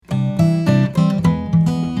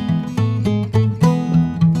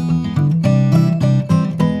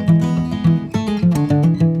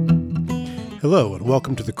Hello, and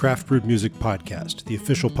welcome to the Craft Brewed Music Podcast, the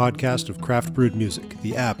official podcast of Craft Brewed Music,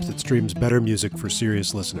 the app that streams better music for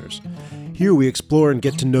serious listeners. Here we explore and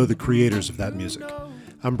get to know the creators of that music.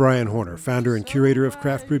 I'm Brian Horner, founder and curator of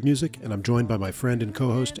Craft Brewed Music, and I'm joined by my friend and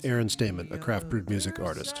co-host Aaron Stamen, a Craft Brewed Music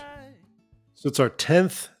artist. So it's our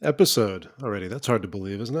 10th episode already. That's hard to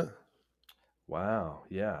believe, isn't it? Wow.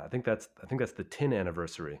 Yeah. I think that's the 10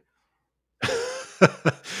 anniversary.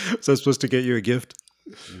 Was I supposed to get you a gift?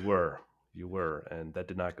 You were, and that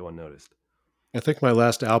did not go unnoticed. I think my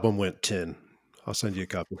last album went 10. I'll send you a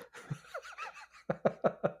copy.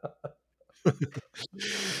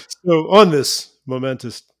 So on this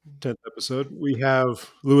momentous 10th episode, we have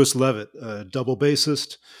Louis Levitt, a double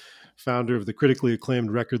bassist, founder of the critically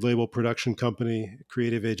acclaimed record label production company,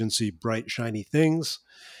 creative agency Bright Shiny Things,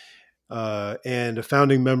 and a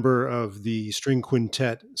founding member of the string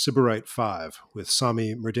quintet Sybarite5 with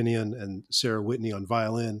Sami Merdinian and Sarah Whitney on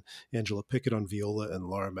violin, Angela Pickett on viola, and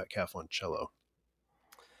Laura Metcalf on cello.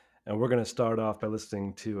 And we're going to start off by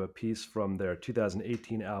listening to a piece from their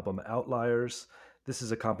 2018 album Outliers. This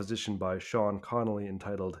is a composition by Sean Connolly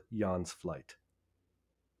entitled Jan's Flight.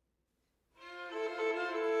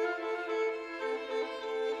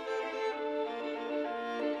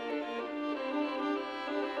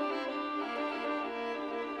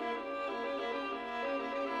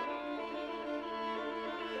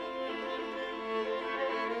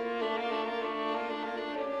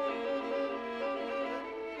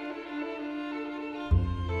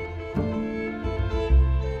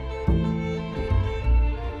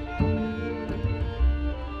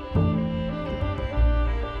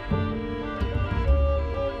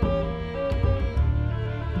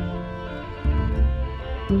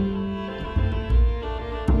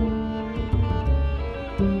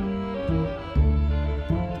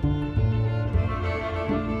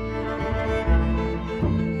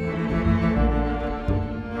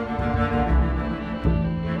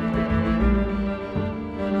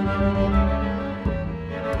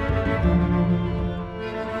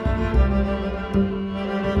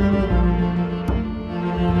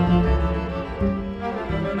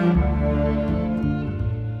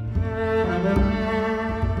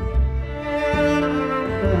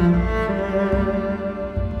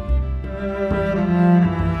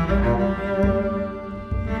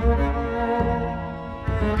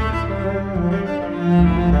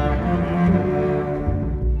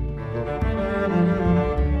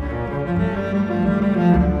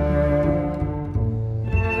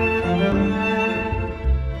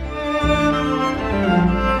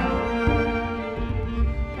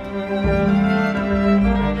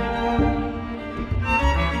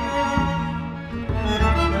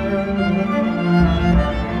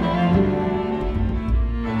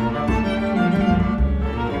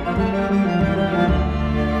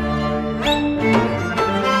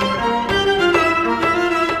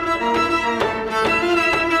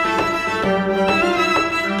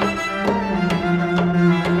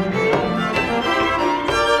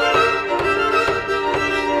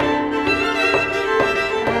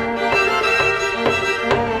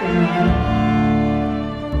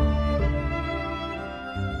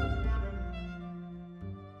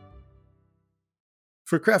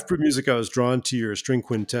 For craft brew music, I was drawn to your string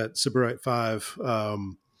quintet,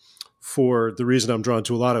 Sybarite5, for the reason I'm drawn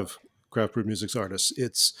to a lot of craft brew music's artists.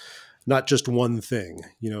 It's not just one thing.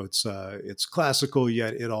 It's classical,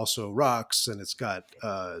 yet it also rocks, and it's got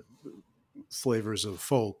flavors of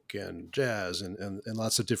folk and jazz and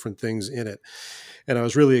lots of different things in it. And I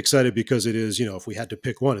was really excited because it is, if we had to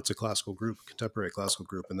pick one, it's a classical group, a contemporary classical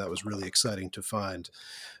group, and that was really exciting to find.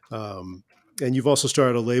 And you've also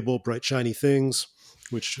started a label, Bright Shiny Things,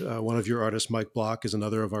 which one of your artists, Mike Block, is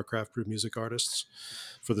another of our craft brew music artists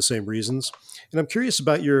for the same reasons. And I'm curious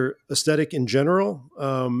about your aesthetic in general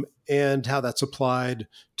and how that's applied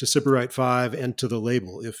to Sybarite5 and to the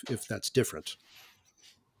label, if that's different.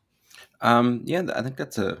 Yeah, I think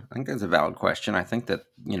that's a valid question. I think that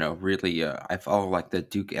really, I follow like the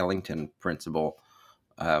Duke Ellington principle,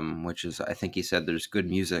 which is I think he said there's good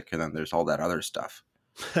music and then there's all that other stuff.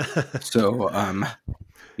 So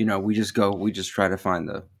we just try to find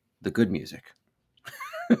the good music,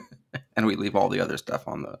 and we leave all the other stuff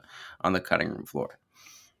on the cutting room floor.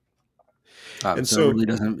 And so it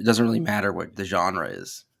doesn't really matter what the genre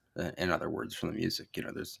is. In other words, from the music,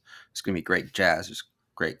 there's going to be great jazz, there's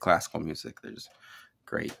great classical music, there's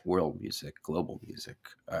great world music, global music,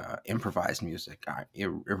 improvised music,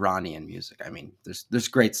 Iranian music. I mean, there's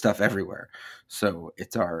great stuff everywhere. So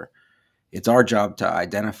it's our job to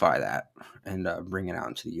identify that and bring it out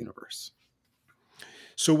into the universe.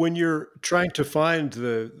 So when you're trying to find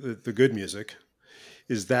the good music,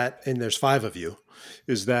 Is that, and there's five of you,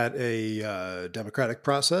 is that a democratic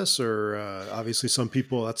process, or obviously some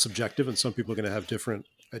people that's subjective, and some people are going to have different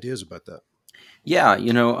ideas about that? Yeah,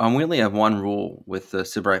 we only have one rule with the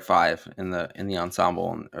Sybarite 5 in the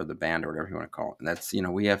ensemble or the band or whatever you want to call it, and that's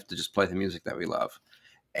we have to just play the music that we love,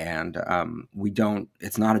 and we don't.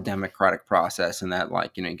 It's not a democratic process in that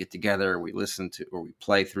you get together, we listen to or we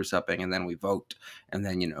play through something, and then we vote, and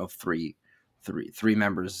then three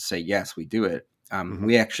members say yes, we do it. Hmm.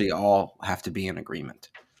 We actually all have to be in agreement.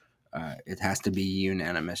 It has to be a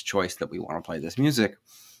unanimous choice that we want to play this music,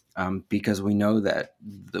 because we know that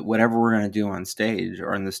whatever we're going to do on stage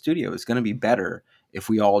or in the studio is going to be better if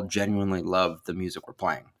we all genuinely love the music we're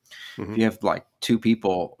playing. If Hmm. you have like two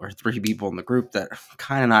people or three people in the group that are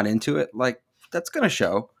kind of not into it, like that's going to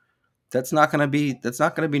show. That's not going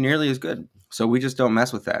to be nearly as good. So we just don't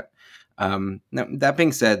mess with that. Now, that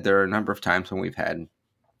being said, there are a number of times when we've had,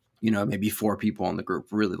 maybe four people in the group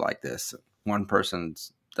really like this. One person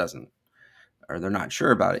doesn't, or they're not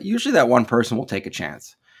sure about it. Usually that one person will take a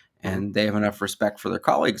chance, Hmm. and they have enough respect for their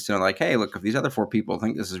colleagues to know, like, hey, look, if these other four people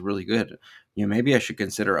think this is really good, maybe I should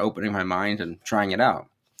consider opening my mind and trying it out.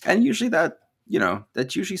 And usually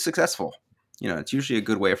that's usually successful. It's usually a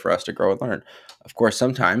good way for us to grow and learn. Of course,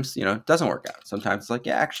 sometimes, it doesn't work out. Sometimes it's like,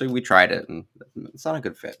 yeah, actually we tried it and it's not a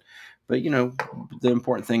good fit. But, the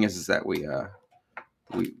important thing is that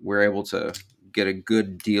we're able to get a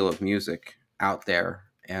good deal of music out there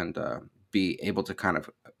and be able to kind of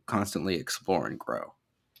constantly explore and grow.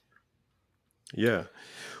 Yeah.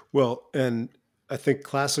 Well, and I think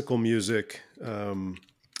classical music,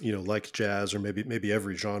 like jazz or maybe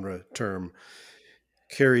every genre term,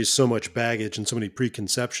 carries so much baggage and so many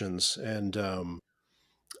preconceptions. And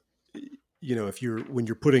if you're when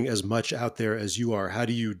you're putting as much out there as you are, how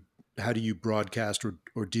do you broadcast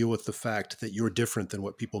or deal with the fact that you're different than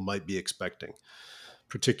what people might be expecting,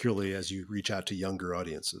 particularly as you reach out to younger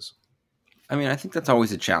audiences? I mean, I think that's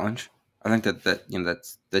always a challenge. I think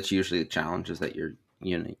that's usually the challenge is that you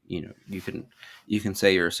can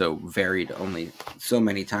say you're so varied only so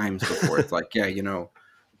many times before it's like, yeah,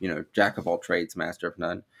 jack of all trades, master of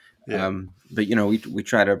none. Yeah. But we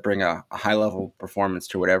try to bring a high level performance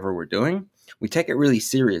to whatever we're doing. We take it really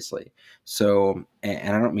seriously. So,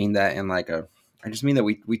 and I don't mean that in like a. I just mean that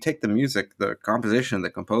we take the music, the composition, the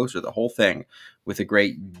composer, the whole thing with a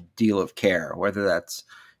great deal of care. Whether that's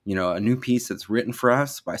a new piece that's written for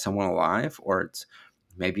us by someone alive, or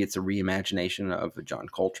maybe it's a reimagination of a John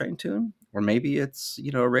Coltrane tune, or maybe it's a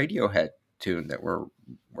Radiohead tune that we're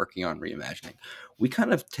working on reimagining. We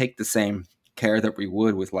kind of take the same care that we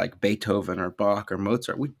would with like Beethoven or Bach or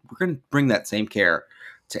Mozart. We're going to bring that same care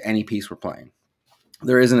to any piece we're playing.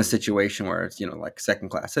 There isn't a Hmm. situation where it's like Second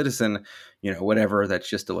Class Citizen, whatever, that's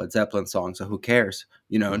just a Led Zeppelin song, so who cares?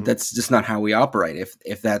 Hmm. That's just not how we operate.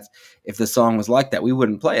 If the song was like that, we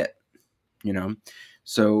wouldn't play it. you know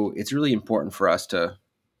so it's really important for us to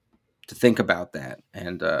think about that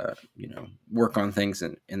and work on things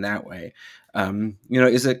in that way.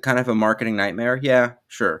 Is it kind of a marketing nightmare? Yeah,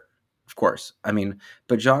 sure, of course. I mean,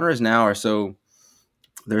 but genres now are so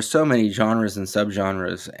there's so many genres and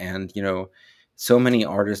subgenres, and so many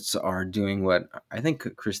artists are doing what I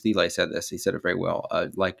think Chris Thiele said this. He said it very well,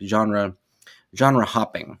 like genre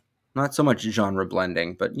hopping, not so much genre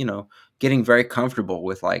blending, but getting very comfortable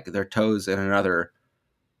with like their toes in another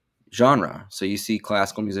genre. So you see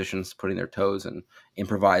classical musicians putting their toes in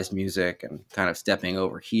improvised music and kind of stepping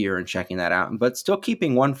over here and checking that out, but still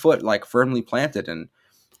keeping one foot like firmly planted in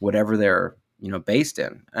whatever they're based in.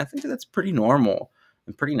 And I think that's pretty normal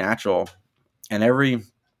and pretty natural. And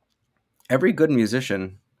every good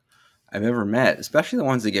musician I've ever met, especially the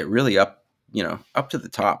ones that get really up to the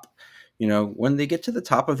top. When they get to the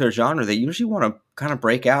top of their genre, they usually want to kind of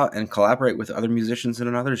break out and collaborate with other musicians in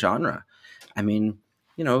another genre. I mean,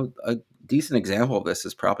 a decent example of this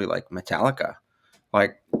is probably like Metallica.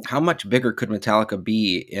 Like, how much bigger could Metallica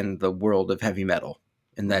be in the world of heavy metal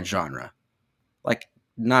in that Hmm. genre? Like,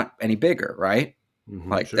 not any bigger, right? Hmm.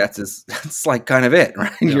 Like Sure. that's like kind of it,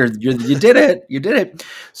 right? Yeah. You did it, you did it.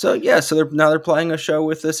 So yeah, so now they're playing a show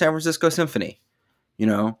with the San Francisco Symphony, you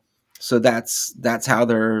know so that's how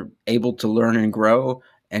they're able to learn and grow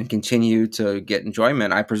and continue to get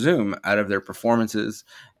enjoyment, I presume, out of their performances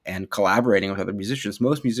and collaborating with other musicians.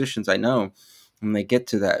 Most musicians I know, when they get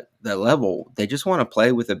to that level, they just want to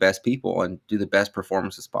play with the best people and do the best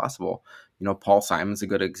performances possible. Paul Simon's a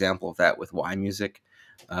good example of that with Y Music.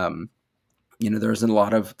 um, there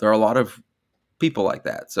are a lot of people like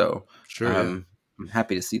that, so Sure. Yeah. I'm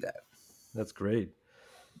happy to see that. That's great.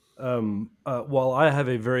 While I have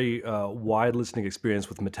a very wide listening experience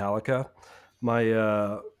with Metallica,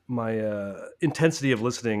 my intensity of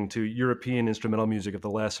listening to European instrumental music of the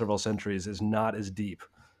last several centuries is not as deep.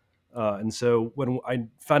 And so when I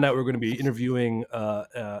found out we were going to be interviewing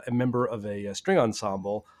a member of a string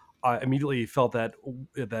ensemble, I immediately felt that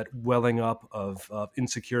welling up of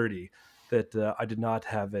insecurity that I did not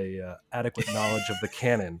have a adequate knowledge of the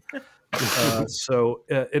canon. So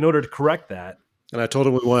in order to correct that, And I told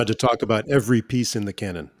him we wanted to talk about every piece in the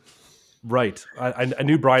canon. right, I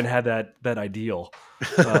knew Brian had that ideal,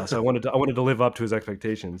 so I wanted to live up to his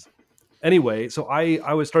expectations. Anyway, so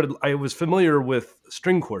I was familiar with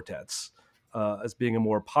string quartets as being a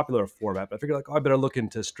more popular format, but I figured like, oh, I better look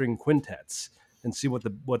into string quintets and see what the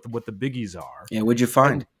biggies are. Yeah, what'd you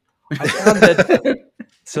find? And I found that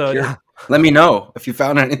so Sure. Let me know if you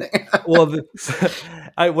found anything. well,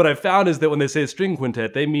 what I found is that when they say string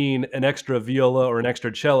quintet, they mean an extra viola or an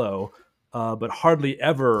extra cello, but hardly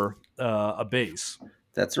ever a bass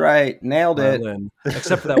That's right. Nailed it. violin,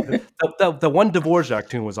 except for that one Dvorak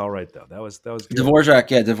tune was all right though. That was good. Dvorak,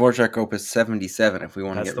 yeah, Dvorak Opus 77. If we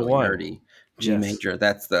want to That's get the really one. nerdy, G Yes. major.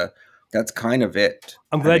 That's kind of it.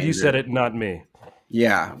 I'm I glad you mean, said it, not me.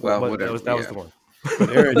 yeah. Well, But that whatever. was that was Yeah, the one. But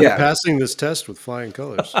Aaron, you're yeah. passing this test with flying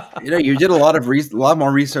colors. You did a lot of a lot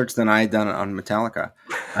more research than I had done on Metallica.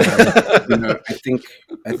 I think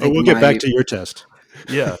I But think we'll get back to your test.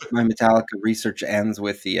 Yeah. my Metallica research ends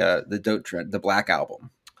with the Black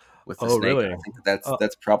album with the Oh, snake. really? I think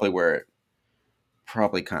that's probably where it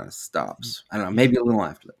probably kind of stops. I don't know, Y- maybe a little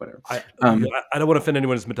after that, whatever. I Um, I don't want to offend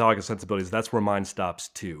anyone's Metallica sensibilities. That's where mine stops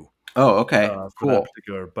too. oh, okay, For that cool.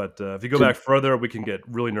 particular. But if you go So back further, we can get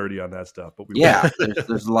really nerdy on that stuff. But we won't.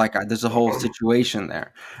 yeah, there's a whole situation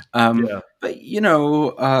there. Yeah. But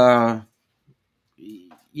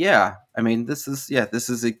yeah, I mean, this is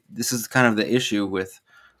kind of the issue with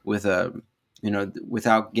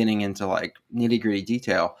without getting into like nitty gritty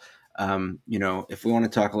detail. If we want to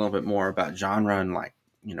talk a little bit more about genre and like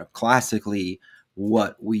classically,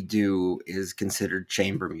 what we do is considered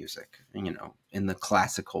chamber music. In the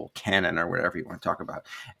classical canon or whatever you want to talk about.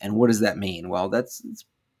 And what does that mean? Well, it's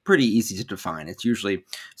pretty easy to define. It's usually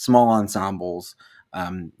small ensembles,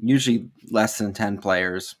 usually less than 10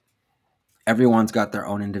 players. Everyone's got their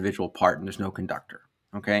own individual part and there's no conductor.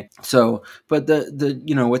 Okay. So, but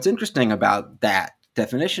what's interesting about that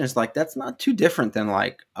definition is like, that's not too different than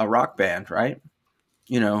like a rock band, right?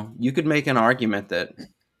 You could make an argument that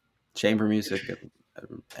chamber music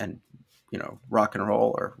and rock and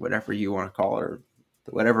roll or whatever you want to call it, or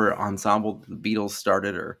whatever ensemble the Beatles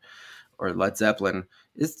started or Led Zeppelin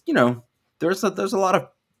is, there's a lot of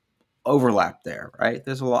overlap there, right?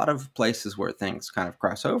 There's a lot of places where things kind of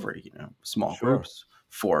cross over, small Sure. groups,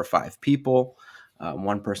 4 or 5 people,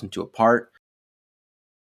 one person to a part.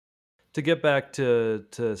 To get back to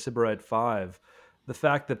Sybarite 5, the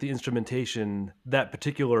fact that the instrumentation, that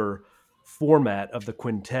particular format of the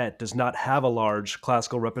quintet, does not have a large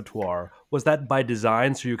classical repertoire, was that by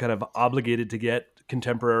design? So you kind of obligated to get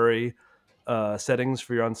contemporary settings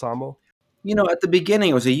for your ensemble? At the beginning,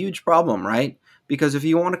 it was a huge problem, right? Because if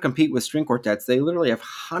you want to compete with string quartets, they literally have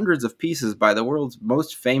hundreds of pieces by the world's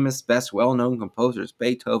most famous, best well known composers: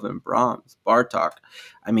 Beethoven, Brahms, Bartok.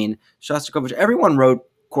 I mean, Shostakovich, everyone wrote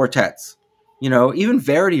quartets. Even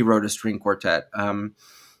Verdi wrote a string quartet.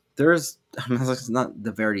 There's it's not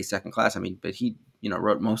the Verdi second class. I mean, but he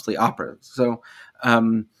wrote mostly operas. So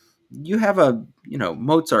you have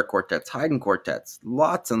Mozart quartets, Haydn quartets,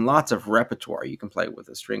 lots and lots of repertoire you can play with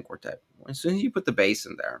a string quartet. As soon as you put the bass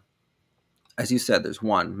in there, as you said, there's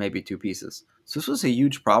one, maybe 2 pieces. So this was a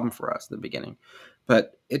huge problem for us in the beginning.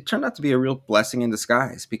 But it turned out to be a real blessing in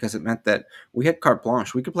disguise because it meant that we had carte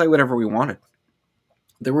blanche. We could play whatever we wanted.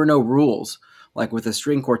 There were no rules. Like with a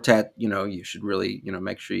string quartet, you should really,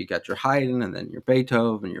 make sure you got your Haydn and then your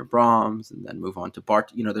Beethoven, your Brahms, and then move on to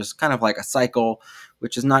Bart. There's kind of like a cycle,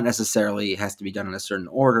 which is not necessarily has to be done in a certain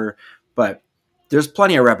order, but there's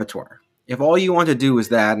plenty of repertoire. If all you want to do is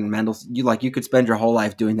that, and Mendelssohn, you could spend your whole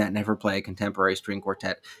life doing that, never play a contemporary string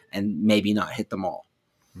quartet, and maybe not hit them all.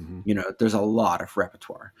 Hmm. There's a lot of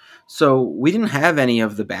repertoire. So we didn't have any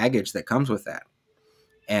of the baggage that comes with that,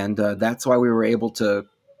 and that's why we were able to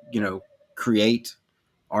create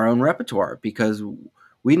our own repertoire, because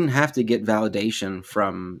we didn't have to get validation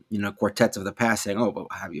from quartets of the past saying, oh, but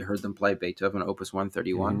have you heard them play Beethoven Opus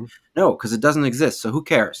 131? Hmm. No, because it doesn't exist, so who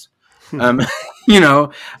cares? um, you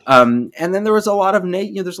know and then there was a lot of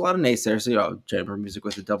there's a lot of naysayers, chamber music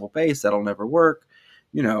with a double bass, that'll never work,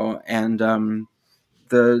 and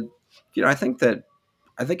the I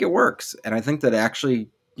think it works, and I think that actually,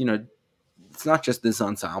 it's not just this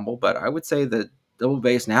ensemble, but I would say that double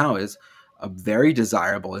bass now is a very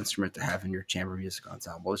desirable instrument to have in your chamber music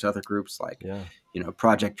ensemble. There's other groups like, Yeah.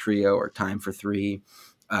 Project Trio or Time for Three.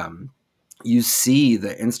 You see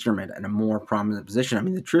the instrument in a more prominent position. I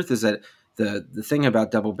mean, the truth is that the thing about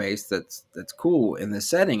double bass that's cool in this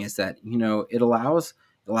setting is that it allows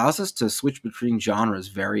us to switch between genres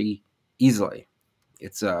very easily.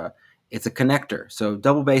 It's a connector. So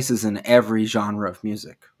double bass is in every genre of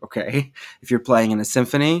music. Okay, if you're playing in a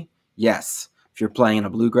symphony, yes. If you're playing in a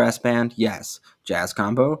bluegrass band, yes. Jazz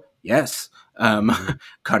combo, yes. Mhm.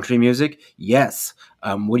 Country music, yes.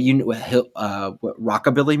 What do you know? What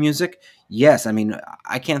rockabilly music? Yes. I mean,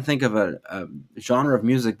 I can't think of a genre of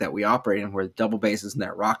music that we operate in where double bass isn't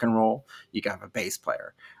there. Rock and roll, you got to have a bass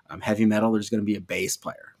player. Heavy metal, there's going to be a bass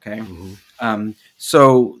player. Okay. Mhm.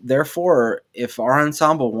 So therefore, if our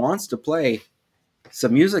ensemble wants to play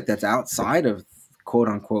some music that's outside of quote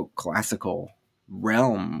unquote classical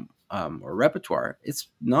realm or repertoire, it's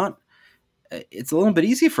not. It's a little bit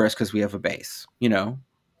easy for us because we have a bass. I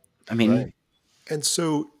mean, Right. And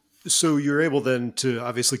so you're able then to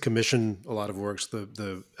obviously commission a lot of works.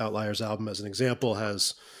 The Outliers album, as an example,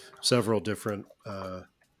 has several different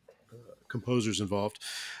composers involved,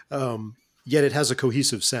 yet it has a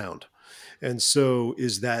cohesive sound. And so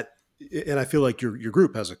is that, and I feel like your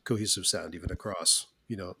group has a cohesive sound even across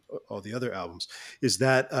all the other albums. Is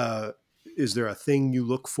that is there a thing you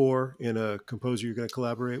look for in a composer you're going to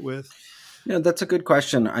collaborate with? that's a good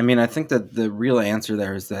question. I mean, I think that the real answer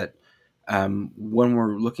there is that when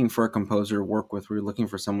we're looking for a composer to work with, we're looking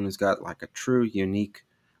for someone who's got like a true, unique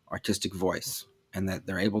artistic voice, and that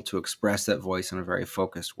they're able to express that voice in a very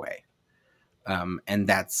focused way. And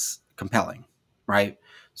that's compelling, right?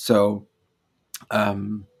 So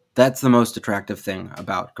that's the most attractive thing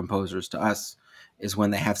about composers to us is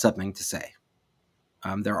when they have something to say.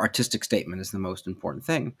 Their artistic statement is the most important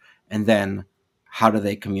thing, and then how do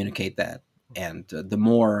they communicate that? And the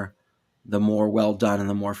more well done and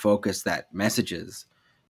the more focused that message is.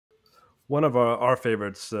 One of our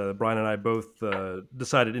favorites, Brian and I both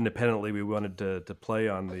decided independently we wanted to play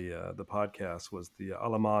on the podcast, was the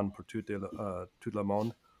Allemand pour tout le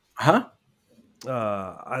monde. Huh?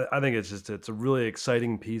 I think it's a really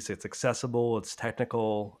exciting piece. It's accessible, it's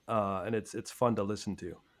technical, and it's fun to listen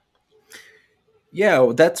to. Yeah,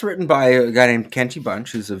 well, that's written by a guy named Kenty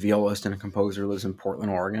Bunch, who's a violist and a composer, lives in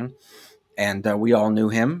Portland, Oregon, and we all knew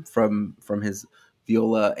him from his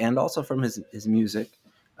viola and also from his music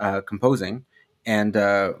composing. And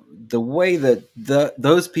the way that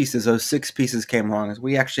those 6 pieces came along is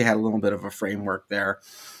we actually had a little bit of a framework there,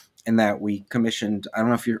 in that we commissioned. I don't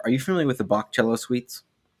know if are you familiar with the Bach cello suites?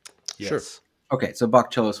 Sure. Yes. Okay, so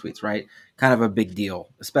Bach cello suites, right? Kind of a big deal,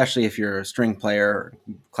 especially if you're a string player,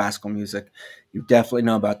 classical music. You definitely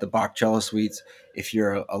know about the Bach cello suites. If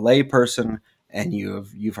you're a lay person and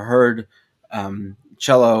you've heard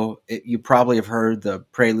cello, you probably have heard the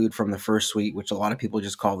prelude from the first suite, which a lot of people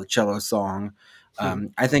just call the cello song.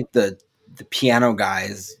 I think the piano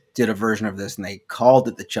guys did a version of this and they called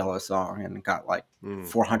it the cello song and got like Mm.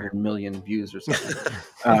 400 million views or something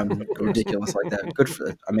Of course. ridiculous like that. Good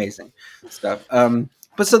for amazing stuff.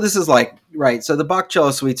 But so this is like right. So the Bach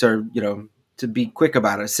cello suites are, to be quick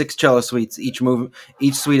about it, 6 cello suites. Each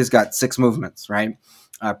suite has got 6 movements, right?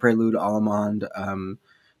 Prelude, Allemande. I'm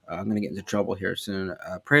going to get into trouble here soon.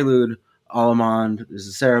 Prelude, Allemande. There's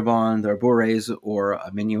a sarabande. There are bourrées or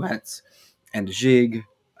minuets, and a gigue.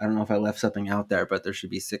 I don't know if I left something out there, but there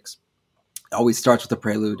should be 6. Always starts with a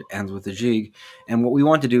prelude, ends with a gigue. And what we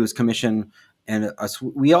want to do is commission, and us,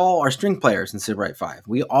 we all are string players in Sybarite5.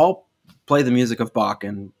 We all play the music of Bach,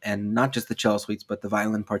 and not just the cello suites, but the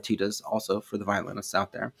violin partitas also for the violinists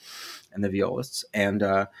out there and the violists. And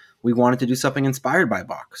we wanted to do something inspired by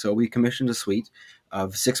Bach. So we commissioned a suite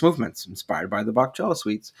of 6 movements inspired by the Bach cello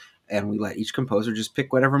suites. And we let each composer just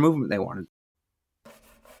pick whatever movement they wanted.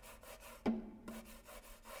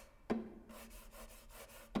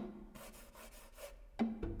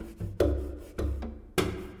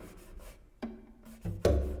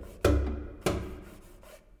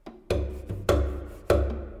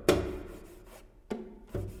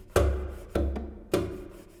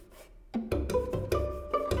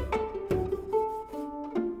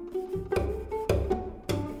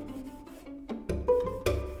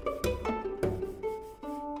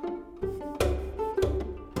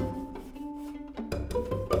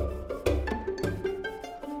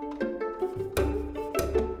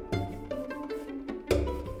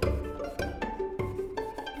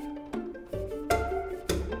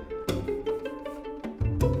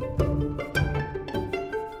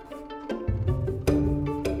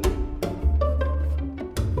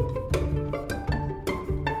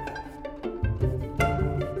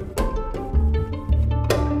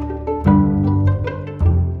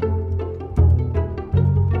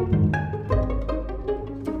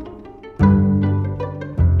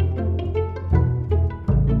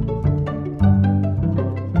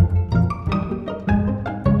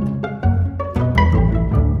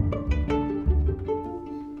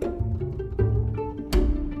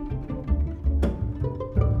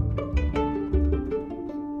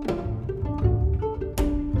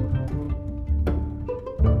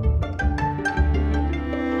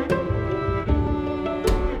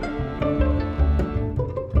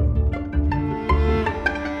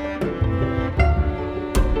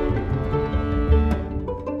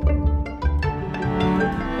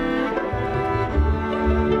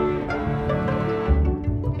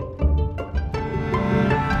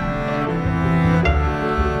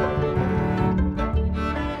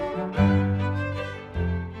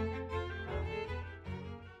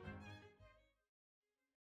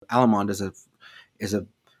 Allemande is a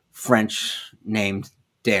French named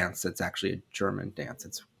dance. It's actually a German dance.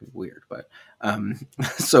 It's weird, but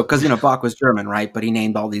so because Bach was German, right? But he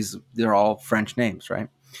named all these. They're all French names, right?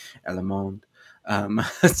 Allemande,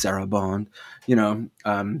 Sarabande, you know.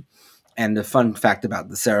 And the fun fact about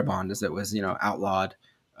the Sarabande is it was outlawed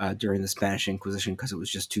during the Spanish Inquisition because it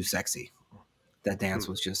was just too sexy. That dance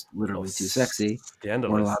was just Oh, literally too sexy. Weren't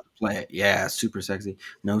allowed scandalous. to play it. Yeah, super sexy.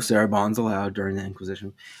 No Sarabands allowed during the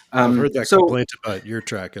Inquisition. I've heard that So complaint about your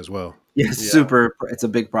track as well. yeah, Yeah. super. It's a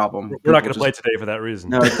big problem. We're not People going to just play today for that reason.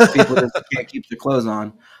 no, people just can't keep their clothes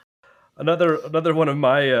on. Another one of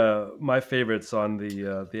my favorites on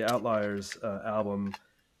the Outliers album,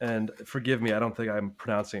 and forgive me, I don't think I'm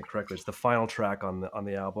pronouncing it correctly. It's the final track on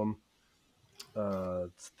the album.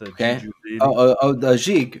 It's the Okay. Juju Lady.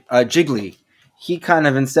 The Jiggly. He kind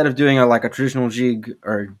of instead of doing like a traditional jig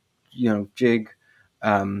or jig,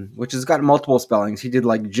 which has got multiple spellings, he did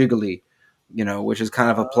like jiggly, which is kind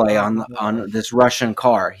of a play on this Russian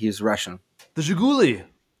car. He's Russian. The Jiguli.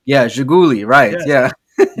 Yeah, Zhiguli, right? Yes, Yeah,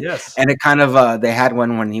 yes. and it kind of they had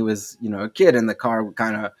one when he was a kid, and the car would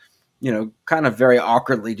kind of very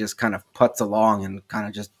awkwardly just kind of putts along and kind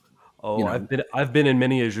of just you Oh, know I've been in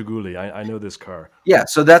many a Jiguli. I know this car. yeah.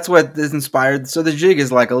 So that's what is inspired. So the jig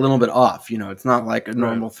is like a little bit off. It's not like a Right.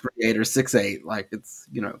 normal 3/8 or 6/8. Like it's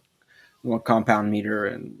more compound meter,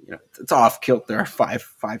 and it's off kilter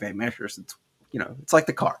 5/8 measures. It's like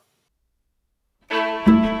the car.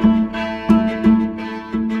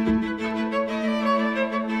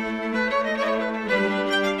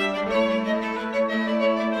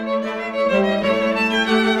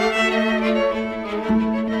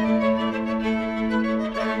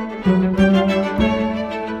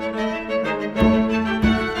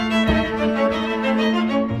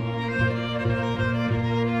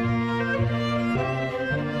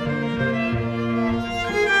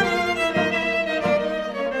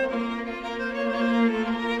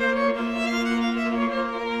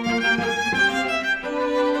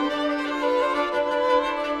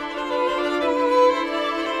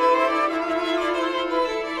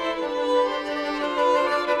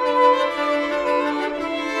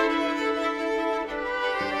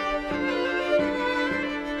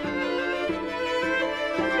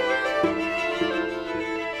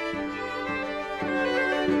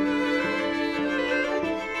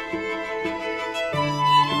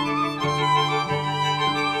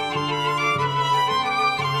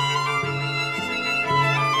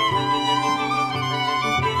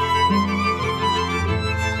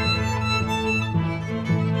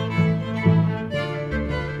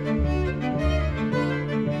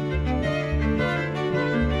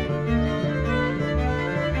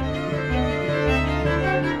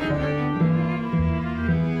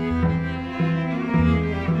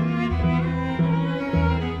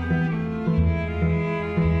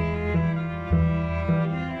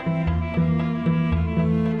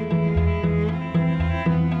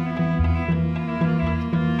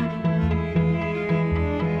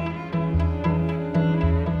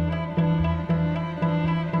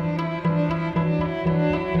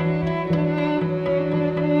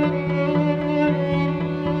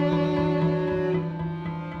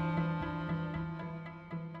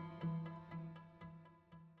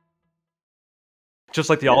 Just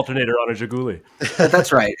like the alternator on a Jiguli.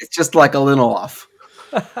 That's right. It's just like a little off.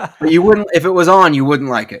 But you wouldn't if it was on. You wouldn't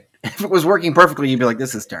like it. If it was working perfectly, you'd be like,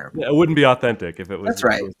 "This is terrible." Yeah, it wouldn't be authentic if it was, That's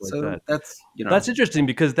right. like So that. that's That's interesting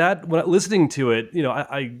because when listening to it,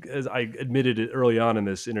 as I admitted it early on in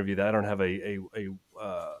this interview that I don't have a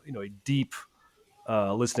deep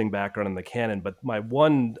listening background in the canon, but my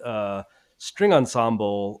one string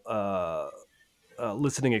ensemble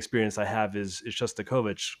listening experience I have is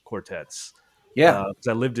Shostakovich quartets. yeah, Because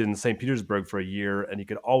I lived in St. Petersburg for a year, and you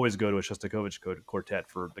could always go to a Shostakovich quartet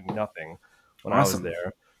for like nothing when I was awesome.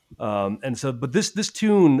 there. And so, but this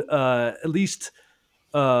tune, at least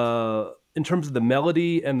in terms of the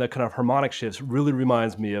melody and the kind of harmonic shifts, really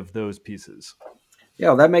reminds me of those pieces. Yeah,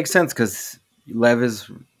 well, that makes sense because Lev is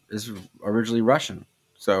originally Russian,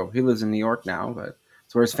 so he lives in New York now. But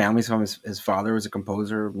it's where his family's from. His father was a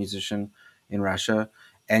composer, musician in Russia.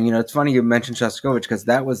 And it's funny you mentioned Shostakovich because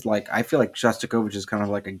that was like I feel like Shostakovich is kind of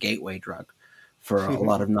like a gateway drug for a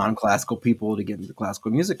lot of non-classical people to get into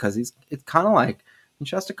classical music because it's kind of like in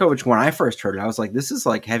Shostakovich. When I first heard it, I was like, this is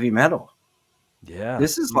like heavy metal. Yeah,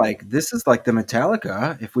 This is like the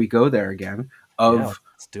Metallica, if we go there again, yeah, of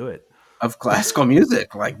let's do it. of classical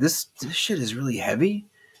music. Like this shit is really heavy.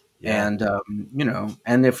 Yeah, And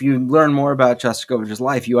and if you learn more about Shostakovich's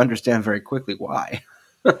life, you understand very quickly why.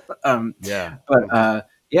 um, yeah. but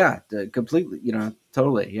yeah, completely,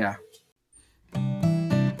 totally, yeah.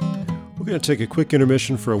 We're going to take a quick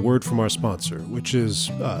intermission for a word from our sponsor, which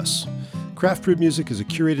is us. Craft Brewed Music is a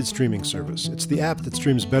curated streaming service. It's the app that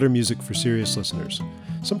streams better music for serious listeners.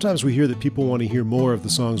 Sometimes we hear that people want to hear more of the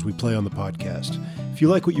songs we play on the podcast. If you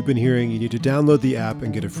like what you've been hearing, you need to download the app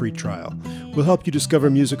and get a free trial. We'll help you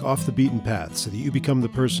discover music off the beaten path so that you become the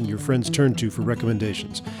person your friends turn to for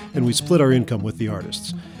recommendations, and we split our income with the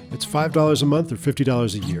artists. It's $5 a month or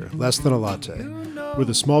 $50 a year, less than a latte. We're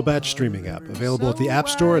the small batch streaming app, available at the App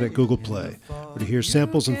Store and at Google Play. Or to hear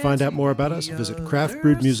samples and find out more about us, visit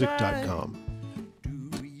craftbrewedmusic.com.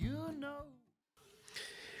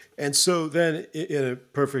 And so then, in a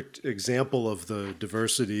perfect example of the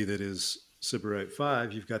diversity that is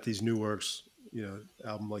Sybarite5, you've got these new works,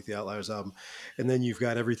 album like the Outliers album, and then you've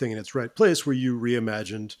got Everything in Its Right Place, where you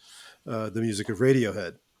reimagined the music of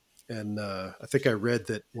Radiohead. And I think I read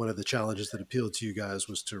that one of the challenges that appealed to you guys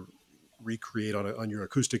was to recreate on your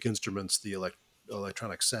acoustic instruments the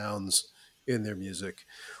electronic sounds in their music.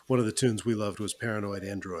 One of the tunes we loved was Paranoid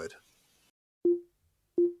Android.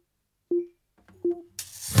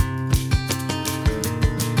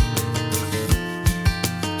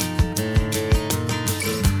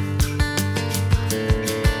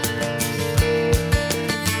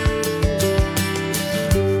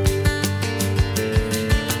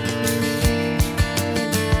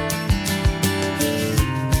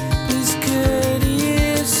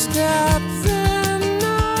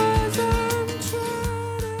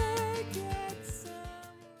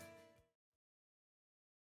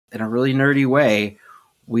 In a really nerdy way,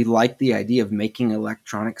 we like the idea of making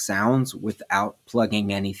electronic sounds without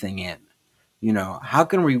plugging anything in. How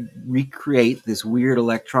can we recreate this weird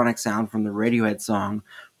electronic sound from the Radiohead song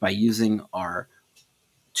by using our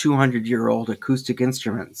 200-year-old acoustic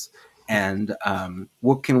instruments? And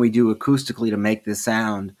what can we do acoustically to make this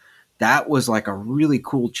sound? That was like a really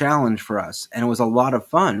cool challenge for us, and it was a lot of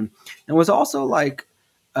fun. It was also like,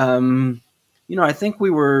 I think we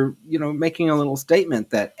were, making a little statement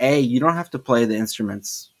that you don't have to play the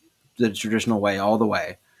instruments the traditional way all the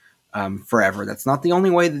way forever. That's not the only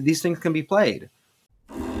way that these things can be played.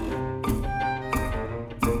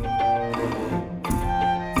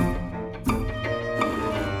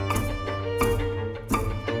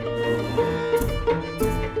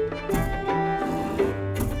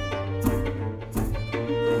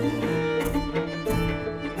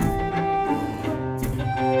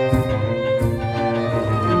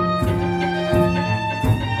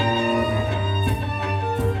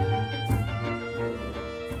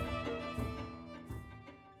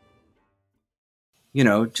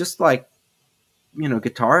 Just like,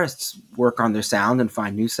 guitarists work on their sound and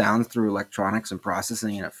find new sounds through electronics and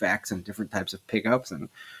processing and effects and different types of pickups and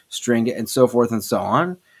string and so forth and so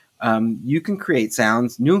on. You can create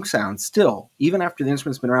sounds, new sounds still, even after the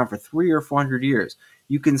instrument's been around for 300 or 400 years.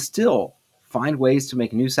 You can still find ways to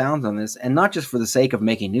make new sounds on this, and not just for the sake of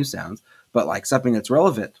making new sounds, but like something that's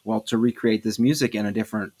relevant. Well, to recreate this music in a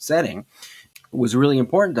different setting was really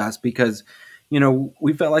important to us because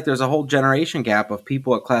we felt like there's a whole generation gap of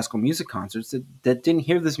people at classical music concerts that didn't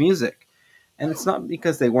hear this music. And it's not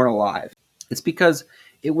because they weren't alive. It's because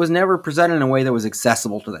it was never presented in a way that was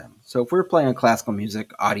accessible to them. So if we're playing a classical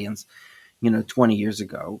music audience, 20 years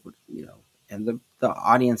ago, and the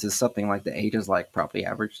audience is something like the age is like probably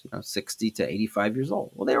average, 60 to 85 years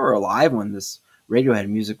old. Well, they were alive when this Radiohead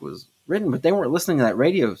music was written, but they weren't listening to that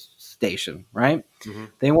radio station, right? Mm-hmm.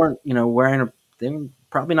 They weren't, they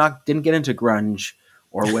probably didn't get into grunge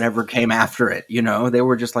or whatever came after it. They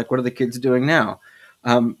were just like, what are the kids doing now?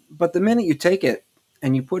 But the minute you take it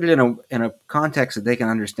and you put it in a context that they can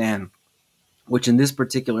understand, which in this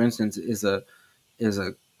particular instance is a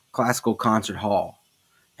classical concert hall,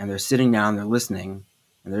 and they're sitting down, they're listening,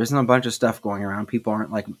 and there isn't a bunch of stuff going around. People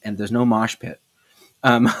aren't like, and there's no mosh pit.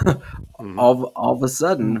 Mm-hmm. all of a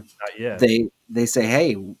sudden, they say,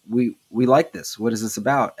 hey, we like this. What is this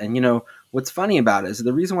about? And what's funny about it is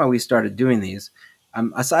the reason why we started doing these,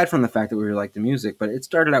 aside from the fact that we really like the music, but it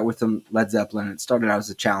started out with some Led Zeppelin. It started out as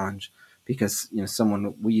a challenge because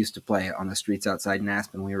someone we used to play on the streets outside in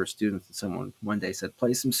Aspen. We were students, and someone one day said,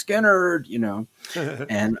 play some Skinner,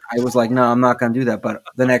 and I was like, no, I'm not going to do that. But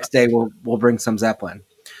the next day we'll bring some Zeppelin.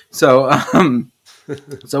 So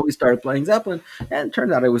so we started playing Zeppelin, and it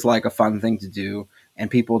turned out it was like a fun thing to do, and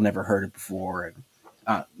people never heard it before. And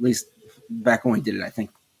at least back when we did it, I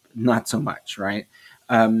think not so much, right?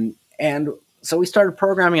 And so we started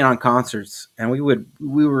programming on concerts, and we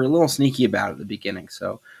were a little sneaky about it at the beginning.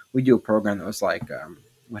 So we do a program that was like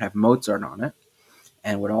would have Mozart on it,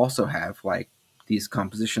 and would also have like these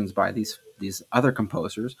compositions by these other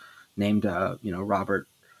composers named Robert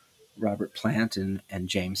Plant and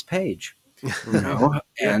James Page. Yeah.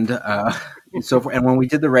 And and when we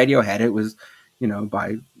did the Radiohead, it was,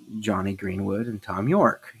 by Johnny Greenwood and Tom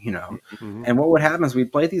York, Mhm. and what would happen is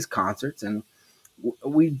we'd play these concerts, and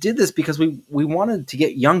we did this because we wanted to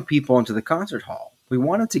get young people into the concert hall. We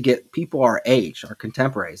wanted to get people our age, our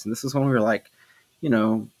contemporaries, and this is when we were like,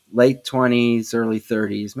 late 20s, early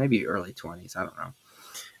 30s, maybe early 20s. I don't know.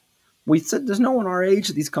 We said there's no one our age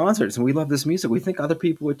at these concerts, and we love this music. We think other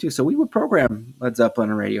people would too. So we would program Led Zeppelin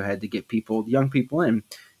and Radiohead to get people, young people in.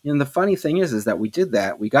 And the funny thing is that we did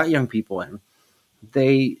that. We got young people in.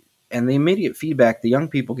 They and the immediate feedback the young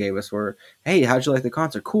people gave us were, "Hey, how'd you like the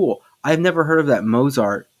concert? Cool. I've never heard of that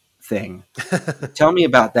Mozart thing. Tell me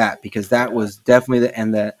about that, because that Yeah. was definitely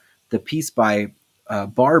the piece by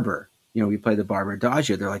Barber. We played the Barber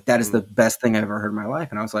Adagio. They're like, that is the Mm. best thing I've ever heard in my life."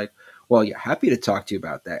 And I was like, well, yeah, happy to talk to you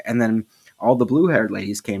about that. And then all the blue haired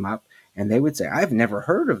ladies came up, and they would say, I've never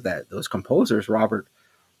heard of that. Those composers, Robert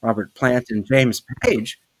Plant and James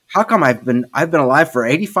Page. How come I've been alive for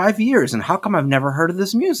 85 years, and how come I've never heard of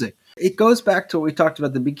this music? It goes back to what we talked about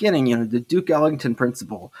at the beginning, the Duke Ellington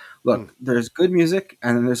principle. Mm. Look, there's good music,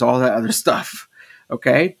 and then there's all that other stuff.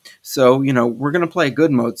 Okay? So, we're going to play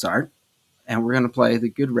good Mozart, and we're going to play the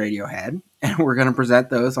good Radiohead, and we're going to present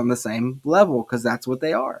those on the same level, because that's what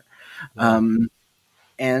they are. Yeah. Um,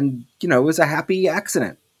 and it was a happy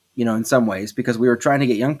accident, in some ways, because we were trying to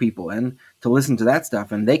get young people in to listen to that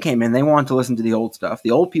stuff, and they came in, they wanted to listen to the old stuff.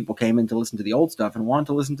 The old people came in to listen to the old stuff and wanted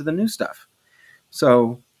to listen to the new stuff.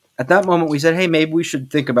 So at that moment we said, hey, maybe we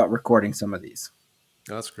should think about recording some of these.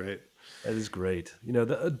 That's great. That is great.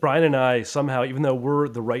 Brian and I somehow, even though we're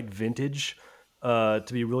the right vintage to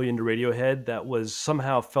be really into Radiohead, that was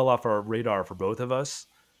somehow fell off our radar for both of us.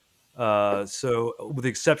 So, with the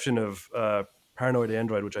exception of Paranoid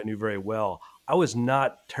Android, which I knew very well, I was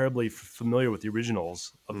not terribly familiar with the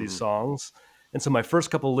originals of these Hmm. songs, and so my first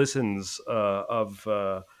couple listens of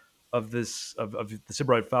the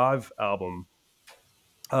Sybarite 5 album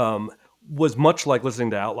um, was much like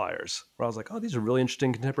listening to Outliers, where I was like, "Oh, these are really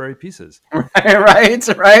interesting contemporary pieces." Right.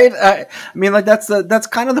 I mean, like, that's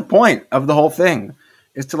kind of the point of the whole thing,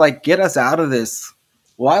 is to like get us out of this.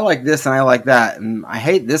 Well, I like this and I like that, and I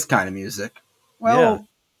hate this kind of music. Yeah, Well,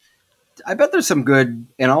 I bet there's some good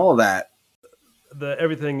in all of that. the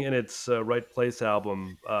Everything in Its Right Place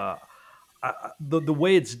album. The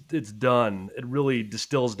way it's done, it really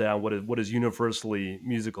distills down what is universally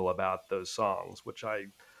musical about those songs, which I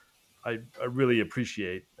really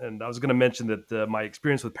appreciate. And I was going to mention that my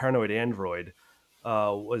experience with Paranoid Android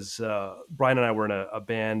was Brian and I were in a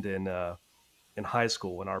band in high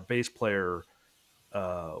school, and our bass player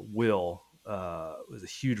Will was a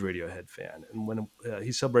huge Radiohead fan, and when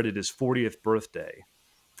he celebrated his 40th birthday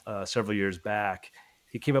several years back,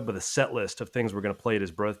 he came up with a set list of things we're going to play at his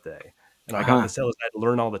birthday. And I got the Uh-huh. set list. I had to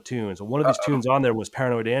learn all the tunes. And one of these Uh-oh. tunes on there was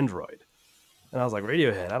Paranoid Android. And I was like,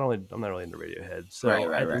 Radiohead. I'm not really into Radiohead. Right, So I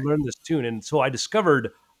right, had to right. learn this tune. And so I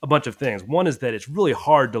discovered a bunch of things. One is that it's really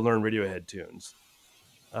hard to learn Radiohead tunes,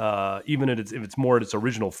 even if it's more in its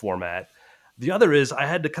original format. The other is I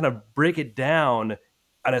had to kind of break it down.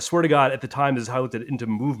 And I swear to God, at the time, this is how I looked at it, into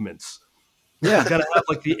movements. You Yeah. gotta have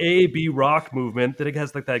like the A B rock movement, then it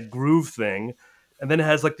has like that groove thing, and then it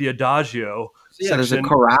has like the adagio So yeah, there's a section,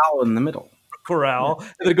 chorale in the middle. Yeah. chorale, and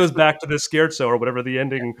then it goes back to the scherzo or whatever the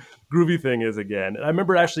ending groovy thing is again. And I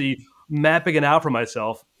remember actually mapping it out for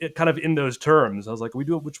myself, kind of in those terms. I was like, "We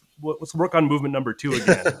do it. Let's work on movement number two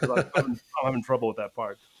again because I'm having trouble with that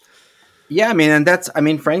part." Yeah, I mean, and I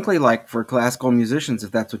mean, frankly, like, for classical musicians,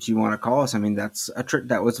 if that's what you want to call us, I mean,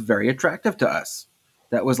 that was very attractive to us.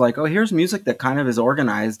 That was like, oh, here's music that kind of is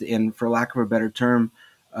organized in, for lack of a better term,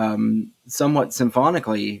 somewhat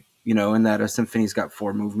symphonically. In that a symphony's got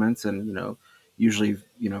four movements, and usually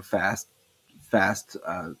fast,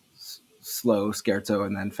 slow scherzo,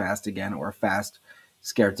 and then fast again, or fast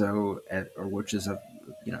scherzo, or which is a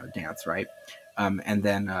dance, right? And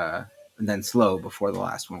then slow before the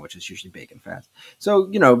last one, which is usually big and fast.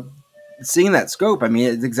 So seeing that scope, I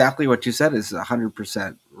mean, it's exactly what you said is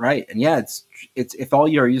 100% right. And yeah, it's if all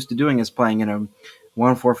you're used to doing is playing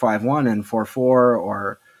 1-4-5-1 and 4-4,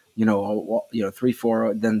 or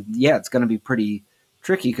 3-4, then yeah, it's going to be pretty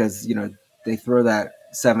tricky, because they throw that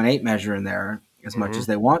 7-8 measure in there as much Hmm. as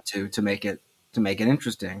they want to make it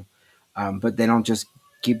interesting, but they don't just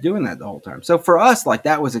keep doing that the whole time. So for us, like,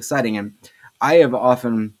 that was exciting. And I have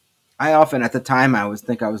often I often, at the time, I was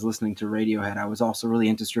listening to Radiohead. I was also really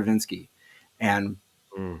into Stravinsky, and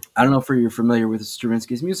Mm. I don't know if you're familiar with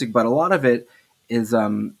Stravinsky's music, but a lot of it is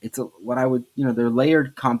what I would, they're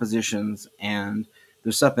layered compositions, and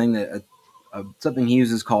there's something he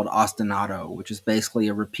uses called ostinato, which is basically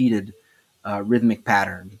a repeated rhythmic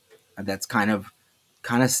pattern. that's kind of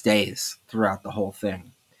stays throughout the whole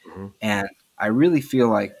thing. Hmm. And I really feel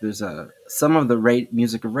like there's a some of the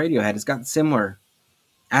music of Radiohead has got similar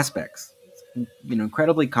aspects,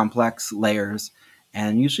 incredibly complex layers,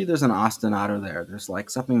 and usually there's an ostinato there. There's like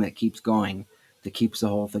something that keeps going, that keeps the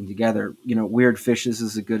whole thing together. Weird Fishes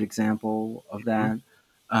is a good example of that.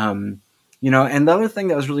 Um, and the other thing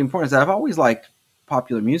that was really important is that I've always liked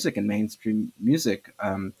popular music and mainstream music.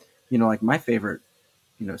 Like my favorite,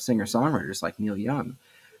 singer songwriters like Neil Young,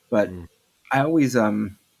 but Mm. I always,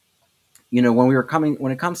 when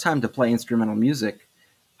it comes time to play instrumental music,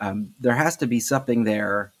 there has to be something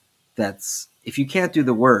there that's, if you can't do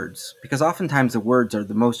the words, because oftentimes the words are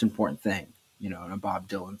the most important thing, in a Bob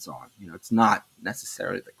Dylan song. It's not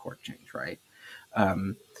necessarily the chord change, right?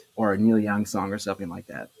 Um, or a Neil Young song or something like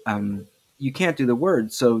that. You can't do the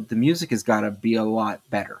words, so the music has got to be a lot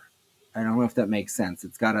better. I don't know if that makes sense.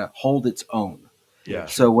 It's got to hold its own. Yeah, Yeah.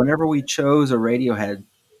 So sure. whenever we chose a Radiohead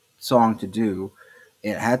song to do,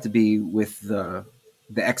 it had to be with the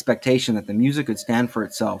expectation that the music could stand for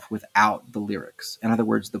itself without the lyrics. In other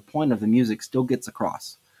words, the point of the music still gets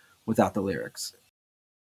across without the lyrics.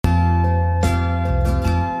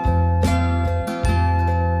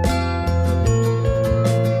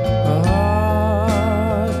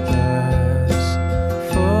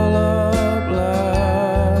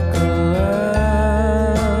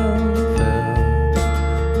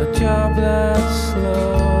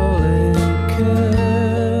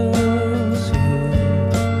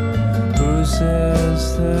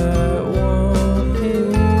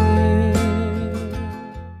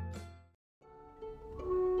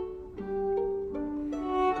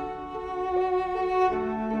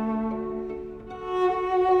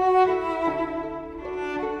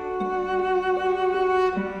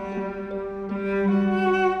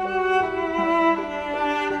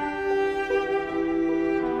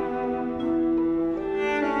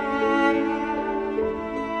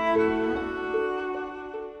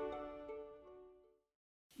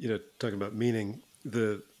 Talking about meaning,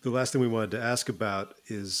 the last thing we wanted to ask about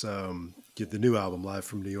is the new album, Live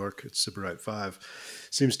from New York. It's Sybarite 5.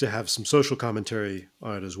 Seems to have some social commentary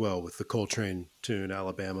on it as well, with the Coltrane tune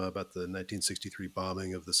Alabama about the 1963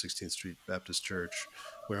 bombing of the 16th Street Baptist Church,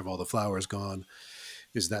 Where Have All the Flowers Gone?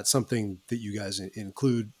 Is that something that you guys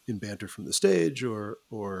include in Banter from the Stage, or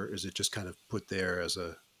is it just kind of put there as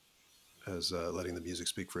letting the music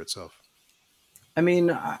speak for itself? I mean,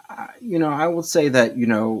 I will say that,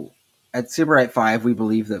 at Sybarite 5, we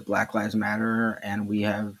believe that Black Lives Matter, and we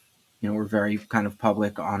have, we're very kind of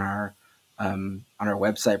public on our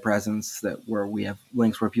website presence, that where we have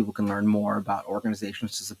links where people can learn more about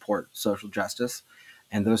organizations to support social justice,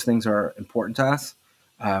 and those things are important to us.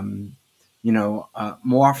 Um,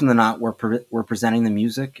 More often than not, we're presenting the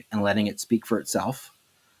music and letting it speak for itself.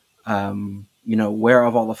 Where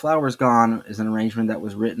Have All the Flowers Gone is an arrangement that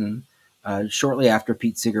was written shortly after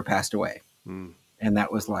Pete Seeger passed away. Mm. And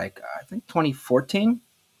that was like, I think 2014.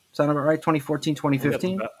 Sound about right? 2014, I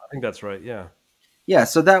think that's right. Yeah. Yeah.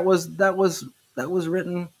 So that was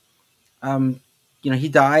written. Um, he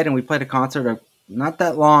died, and we played a concert not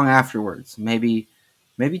that long afterwards, maybe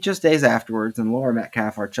just days afterwards. And Laura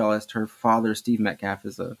Metcalf, our cellist, her father, Steve Metcalf,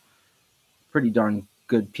 is a pretty darn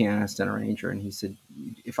good pianist and arranger. And he said,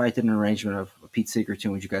 if I did an arrangement of a Pete Seeger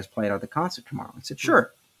tune, would you guys play it at the concert tomorrow? I said, Mm.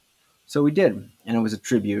 sure. So we did, and it was a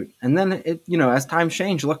tribute. And then as time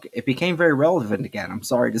changed, look, it became very relevant again. I'm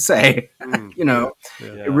sorry to say, Mm. you Yeah. know, Yeah.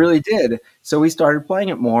 it Yeah. really did. So we started playing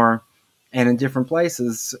it more and in different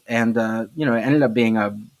places, and it ended up being I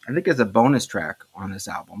think, it's a bonus track on this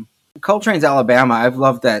album. Coltrane's Alabama. I've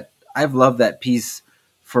loved that piece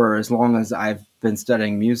for as long as I've been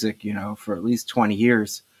studying music. For at least 20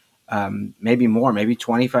 years, maybe more, maybe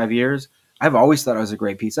 25 years. I've always thought it was a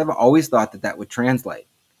great piece. I've always thought that would translate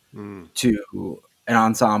Mm. to an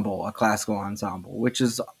ensemble, a classical ensemble, which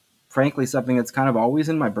is frankly something that's kind of always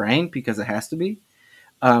in my brain because it has to be.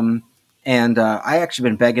 Um, and I actually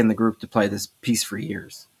been begging the group to play this piece for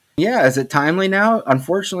years. Yeah, is it timely now?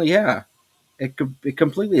 Unfortunately, yeah, it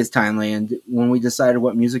completely is timely. And when we decided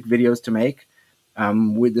what music videos to make,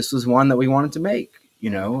 this was one that we wanted to make.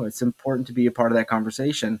 Mm. It's important to be a part of that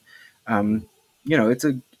conversation. Mhm. Um,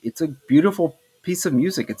 it's a beautiful piece of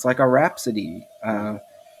music. It's like a rhapsody.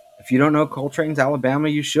 If you don't know Coltrane's Alabama,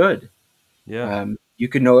 you should. Yeah. You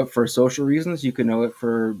could know it for social reasons. You could know it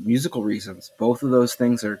for musical reasons. Both of those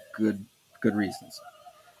things are good reasons.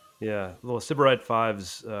 Yeah. Well, Sybarite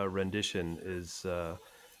 5's rendition is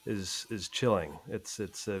chilling. It's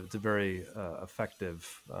a very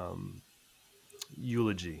effective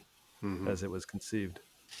eulogy Hmm. as it was conceived.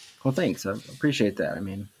 Well, thanks. I appreciate that. I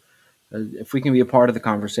mean, if we can be a part of the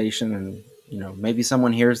conversation, and maybe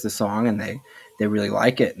someone hears the song and they really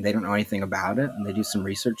like it and they don't know anything about it, and they do some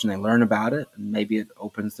research and they learn about it, and maybe it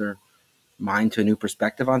opens their mind to a new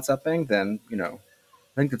perspective on something, then I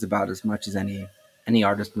think that's about as much as any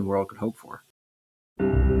artist in the world could hope for.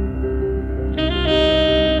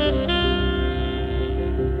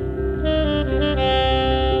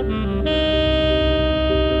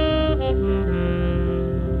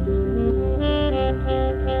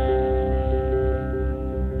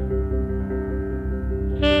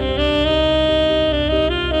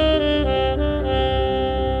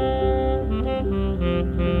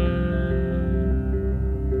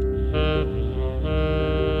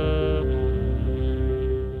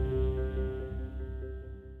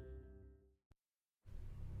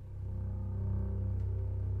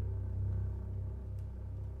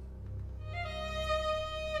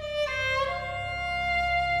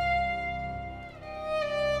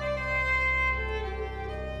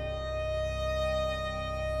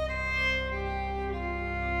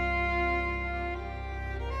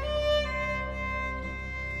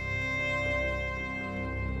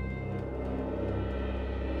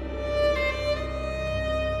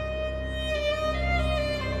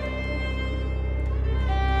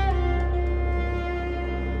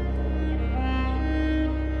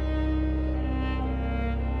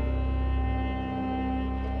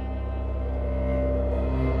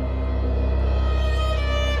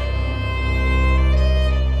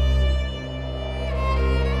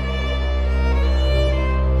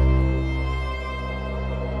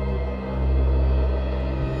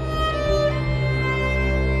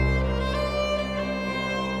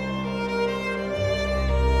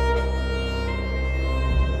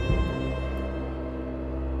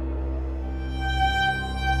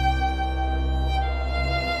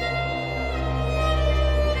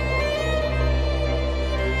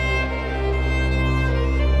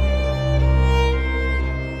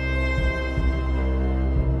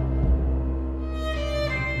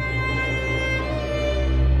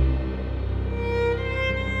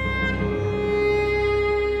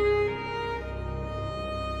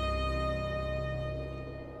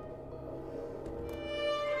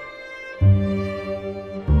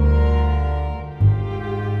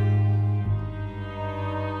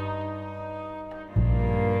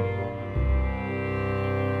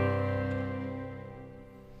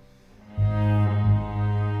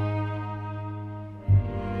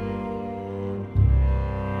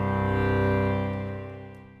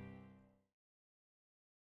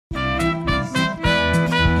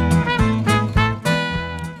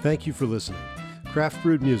 Thank you for listening. Craft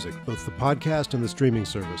Brewed Music, both the podcast and the streaming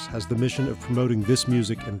service, has the mission of promoting this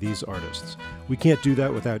music and these artists. We can't do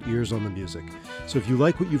that without ears on the music. So if you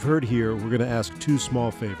like what you've heard here, we're going to ask 2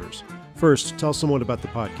 small favors. First, tell someone about the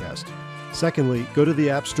podcast. Secondly, go to the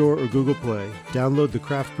App Store or Google Play, download the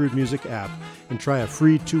Craft Brewed Music app, and try a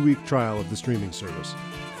free 2-week trial of the streaming service.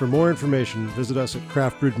 For more information, visit us at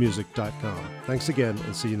craftbrewedmusic.com. Thanks again,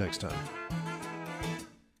 and see you next time.